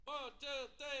2,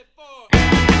 3, 4.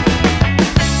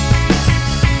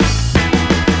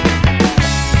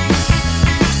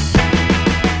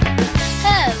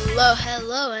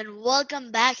 Hello, and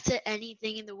welcome back to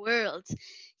Anything in the World.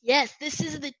 Yes, this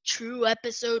is the true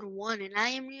episode 1, and I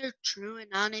am your true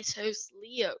and honest host,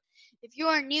 Leo. If you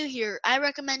are new here, I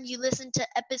recommend you listen to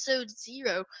episode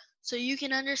 0 so you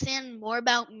can understand more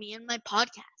about me and my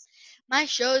podcast. My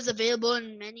show is available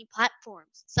in many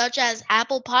platforms, such as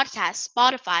Apple Podcasts,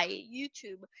 Spotify,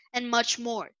 YouTube, and much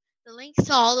more. The links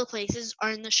to all the places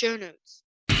are in the show notes.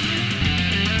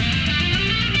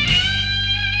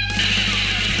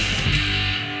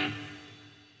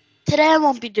 Today I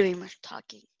won't be doing much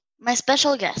talking. My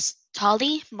special guests,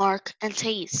 Tali, Mark, and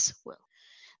Thais, will.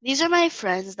 These are my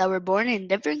friends that were born in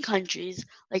different countries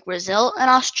like Brazil and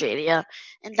Australia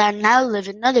and that now live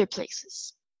in other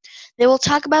places. They will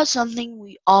talk about something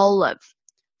we all love,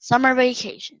 summer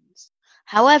vacations.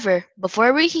 However,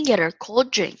 before we can get our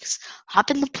cold drinks,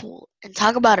 hop in the pool, and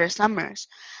talk about our summers,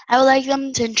 I would like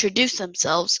them to introduce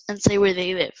themselves and say where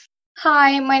they live.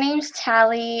 Hi, my name's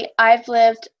Tally. I've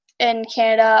lived in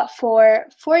Canada for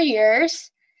 4 years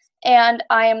and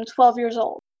I am 12 years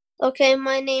old. Okay,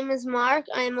 my name is Mark.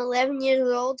 I am 11 years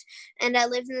old and I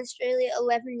lived in Australia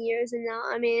 11 years and now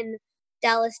I'm in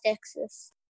Dallas,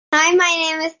 Texas. Hi, my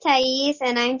name is Thais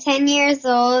and I'm 10 years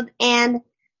old and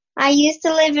I used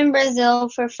to live in Brazil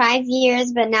for 5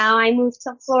 years, but now I moved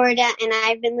to Florida and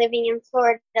I've been living in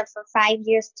Florida for 5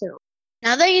 years too.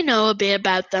 Now that you know a bit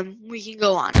about them, we can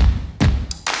go on.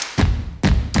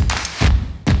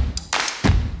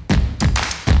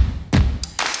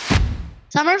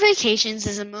 Summer vacations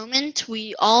is a moment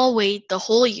we all wait the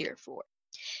whole year for.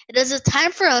 It is a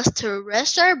time for us to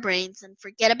rest our brains and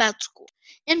forget about school.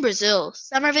 In Brazil,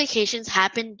 summer vacations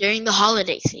happen during the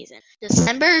holiday season,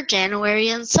 December, January,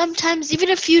 and sometimes even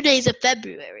a few days of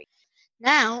February.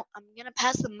 Now, I'm going to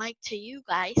pass the mic to you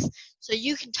guys so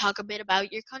you can talk a bit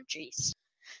about your countries.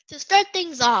 To start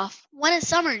things off, when is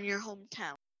summer in your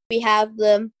hometown? We have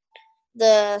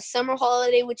the summer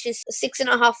holiday, which is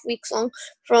 6.5 weeks long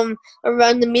from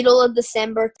around the middle of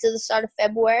December to the start of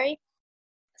February.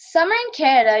 Summer in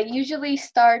Canada usually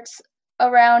starts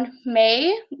around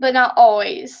May, but not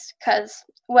always because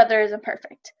weather isn't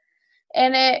perfect.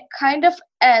 And it kind of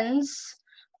ends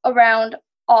around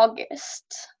August,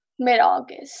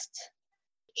 mid-August.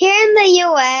 Here in the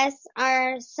U.S.,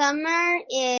 our summer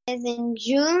is in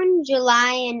June,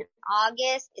 July, and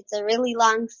August. It's a really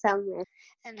long summer.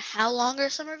 And how long are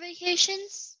summer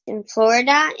vacations? In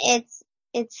Florida, it's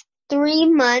 3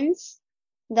 months,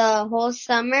 the whole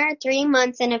summer, 3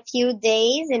 months and a few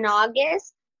days in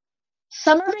August.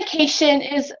 Summer vacation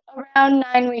is around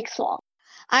 9 weeks long.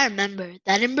 I remember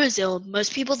that in Brazil,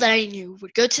 most people that I knew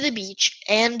would go to the beach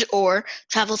and or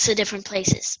travel to different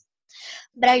places.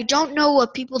 But I don't know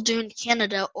what people do in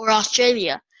Canada or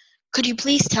Australia. Could you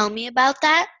please tell me about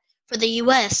that? For the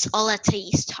US, I'll let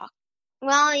Thais talk.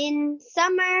 Well, in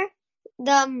summer,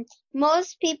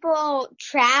 most people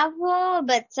travel,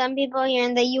 but some people here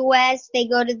in the U.S., they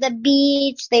go to the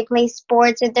beach, they play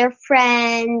sports with their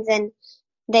friends, and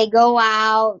they go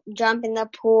out, jump in the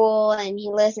pool, and you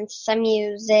listen to some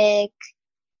music.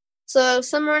 So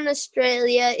summer in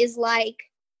Australia is like,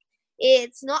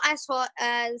 it's not as hot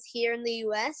as here in the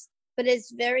US, but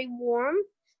it's very warm.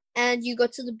 And you go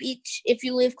to the beach. If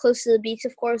you live close to the beach,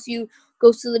 of course, you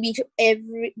go to the beach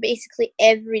basically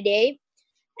every day.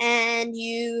 And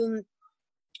you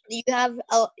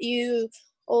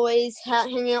always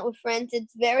hang out with friends.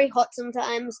 It's very hot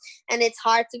sometimes, and it's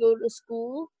hard to go to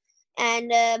school.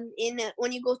 And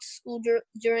when you go to school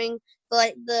during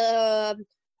the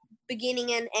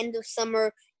beginning and end of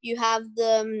summer, you have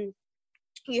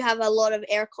a lot of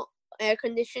air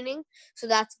conditioning, so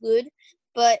that's good.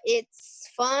 But it's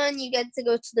fun. You get to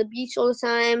go to the beach all the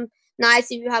time.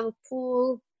 Nice if you have a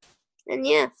pool, and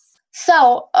yeah.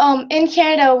 So, in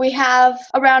Canada, we have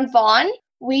around Vaughan,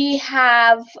 we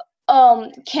have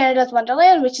Canada's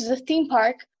Wonderland, which is a theme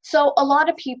park. So a lot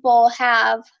of people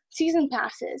have season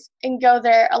passes and go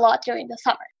there a lot during the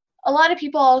summer. A lot of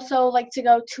people also like to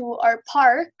go to our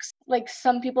parks. Like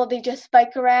some people, they just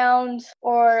bike around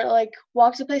or like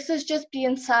walk to places, just be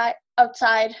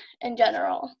outside in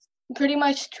general. Pretty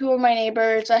much 2 of my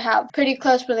neighbors I have pretty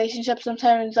close relationships.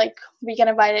 Sometimes like we get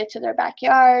invited to their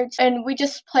backyards and we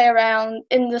just play around.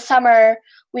 In the summer,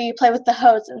 we play with the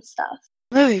hose and stuff.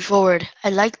 Moving forward,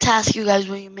 I'd like to ask you guys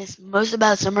what you miss most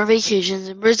about summer vacations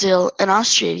in Brazil and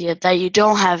Australia that you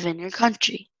don't have in your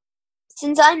country.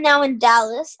 Since I'm now in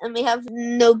Dallas and we have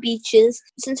no beaches,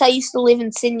 since I used to live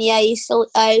in Sydney, I used to go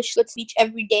to the beach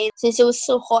every day. Since it was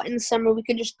so hot in the summer, we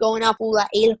could just go in our pool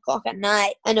at 8 o'clock at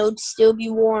night and it would still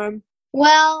be warm.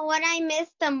 Well, what I miss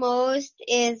the most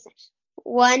is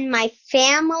my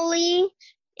family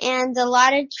and a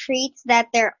lot of treats that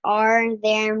there are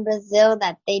there in Brazil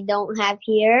that they don't have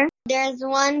here. There's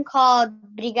one called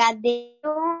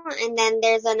Brigadeiro, and then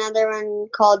there's another one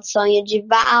called Sonho de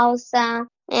Valsa,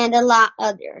 and a lot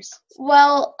others.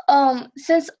 Well,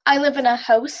 since I live in a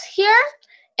house here,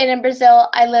 and in Brazil,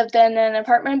 I lived in an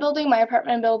apartment building. My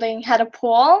apartment building had a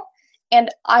pool, and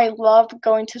I loved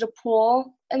going to the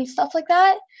pool and stuff like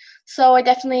that. So I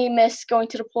definitely miss going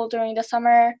to the pool during the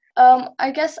summer.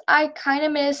 I guess I kind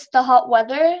of miss the hot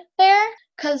weather there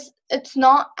because it's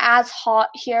not as hot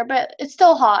here, but it's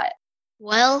still hot.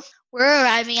 Well, we're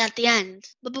arriving at the end.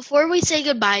 But before we say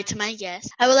goodbye to my guests,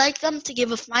 I would like them to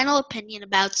give a final opinion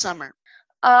about summer.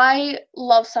 I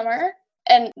love summer,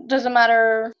 and doesn't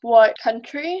matter what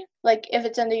country, like if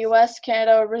it's in the US,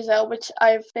 Canada, or Brazil, which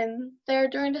I've been there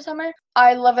during the summer.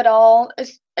 I love it all.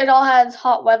 It all has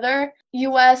hot weather.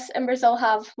 US and Brazil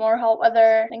have more hot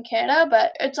weather than Canada,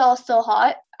 but it's all still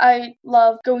hot. I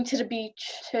love going to the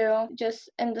beach too, just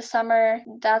in the summer.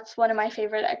 That's one of my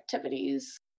favorite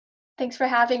activities. Thanks for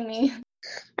having me.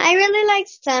 I really like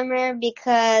summer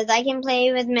because I can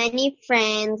play with many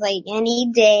friends like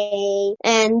any day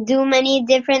and do many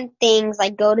different things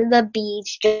like go to the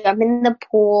beach, jump in the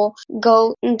pool,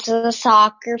 go into the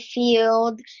soccer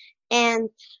field, and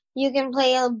you can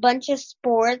play a bunch of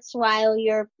sports while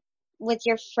you're with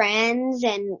your friends,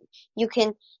 and you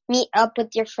can meet up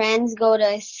with your friends, go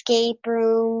to escape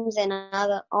rooms and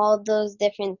all those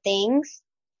different things.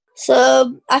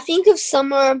 So I think of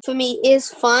summer for me is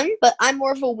fun, but I'm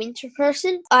more of a winter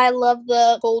person. I love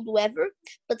the cold weather,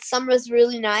 but summer is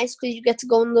really nice because you get to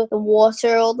go in the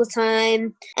water all the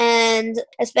time, and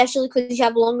especially because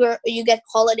you get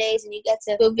holidays and you get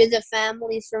to go visit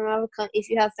families from if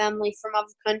you have family from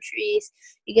other countries,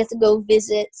 you get to go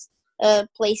visit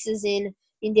places in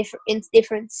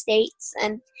different states,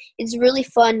 and it's really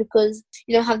fun because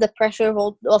you don't have the pressure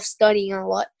of studying a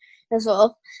lot as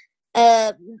well.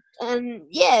 And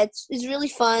yeah, it's really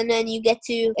fun, and you get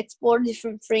to explore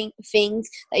different things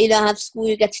that you don't have school.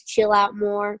 You get to chill out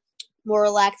more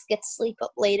relaxed, get to sleep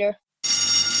up later.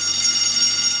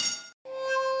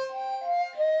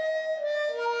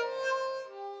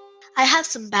 I have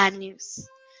some bad news.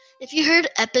 If you heard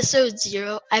episode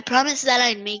 0, I promised that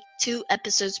I'd make 2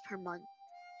 episodes per month.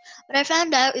 But I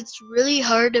found out it's really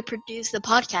hard to produce the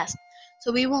podcast,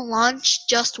 so we will launch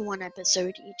just 1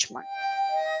 episode each month.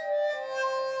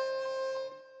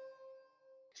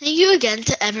 Thank you again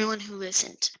to everyone who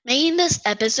listened. Making this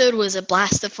episode was a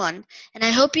blast of fun, and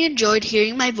I hope you enjoyed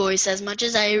hearing my voice as much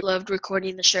as I loved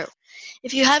recording the show.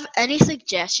 If you have any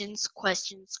suggestions,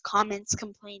 questions, comments,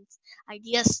 complaints,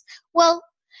 ideas, well,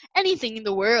 anything in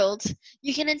the world,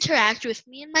 you can interact with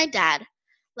me and my dad,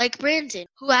 like Brandon,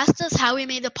 who asked us how we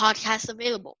made the podcast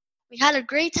available. We had a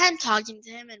great time talking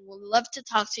to him and would love to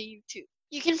talk to you too.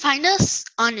 You can find us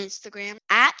on Instagram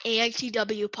at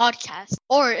AITW Podcast,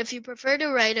 or if you prefer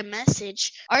to write a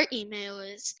message, our email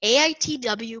is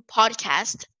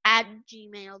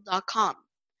aitwpodcast@gmail.com.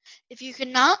 If you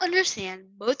cannot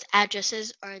understand, both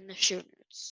addresses are in the show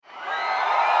notes.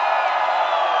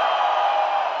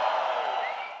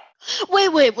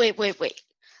 Wait.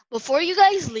 Before you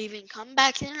guys leave and come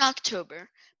back in October,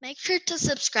 make sure to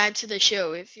subscribe to the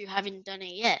show if you haven't done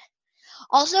it yet.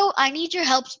 Also, I need your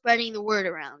help spreading the word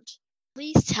around.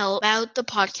 Please tell about the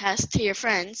podcast to your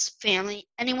friends, family,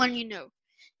 anyone you know,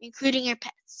 including your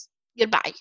pets. Goodbye.